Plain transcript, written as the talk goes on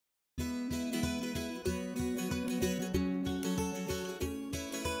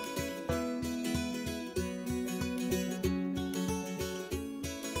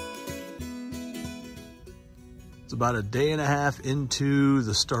It's about a day and a half into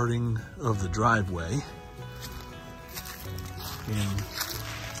the starting of the driveway. And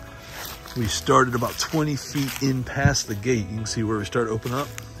we started about 20 feet in past the gate. You can see where we start to open up,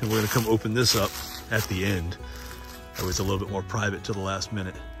 and we're gonna come open this up at the end. That was a little bit more private till the last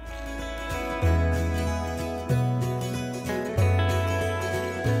minute.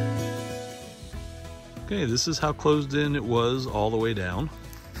 Okay, this is how closed in it was all the way down.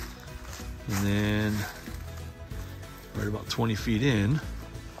 And then right about 20 feet in,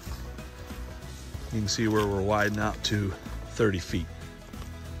 you can see where we're widening out to 30 feet.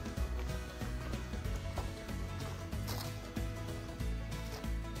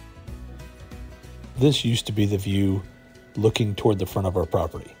 This used to be the view looking toward the front of our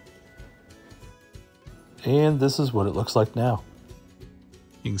property. And this is what it looks like now.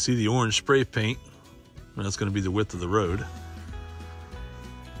 You can see the orange spray paint. That's going to be the width of the road.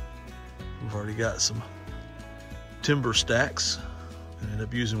 We've already got some timber stacks we end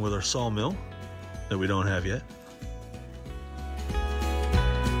up using with our sawmill that we don't have yet.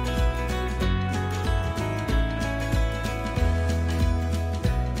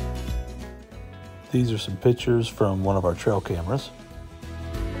 These are some pictures from one of our trail cameras.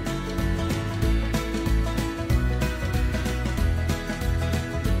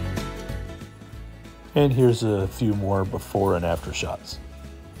 And here's a few more before and after shots.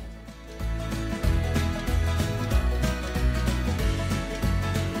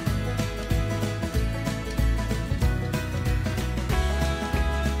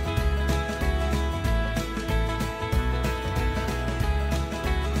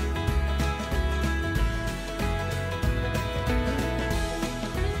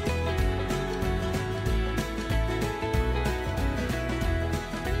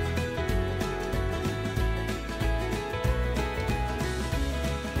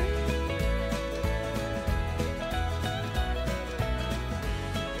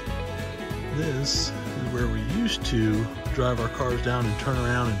 This is where we used to drive our cars down and turn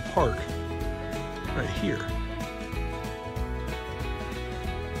around and park, right here.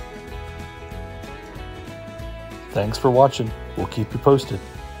 Thanks for watching. We'll keep you posted.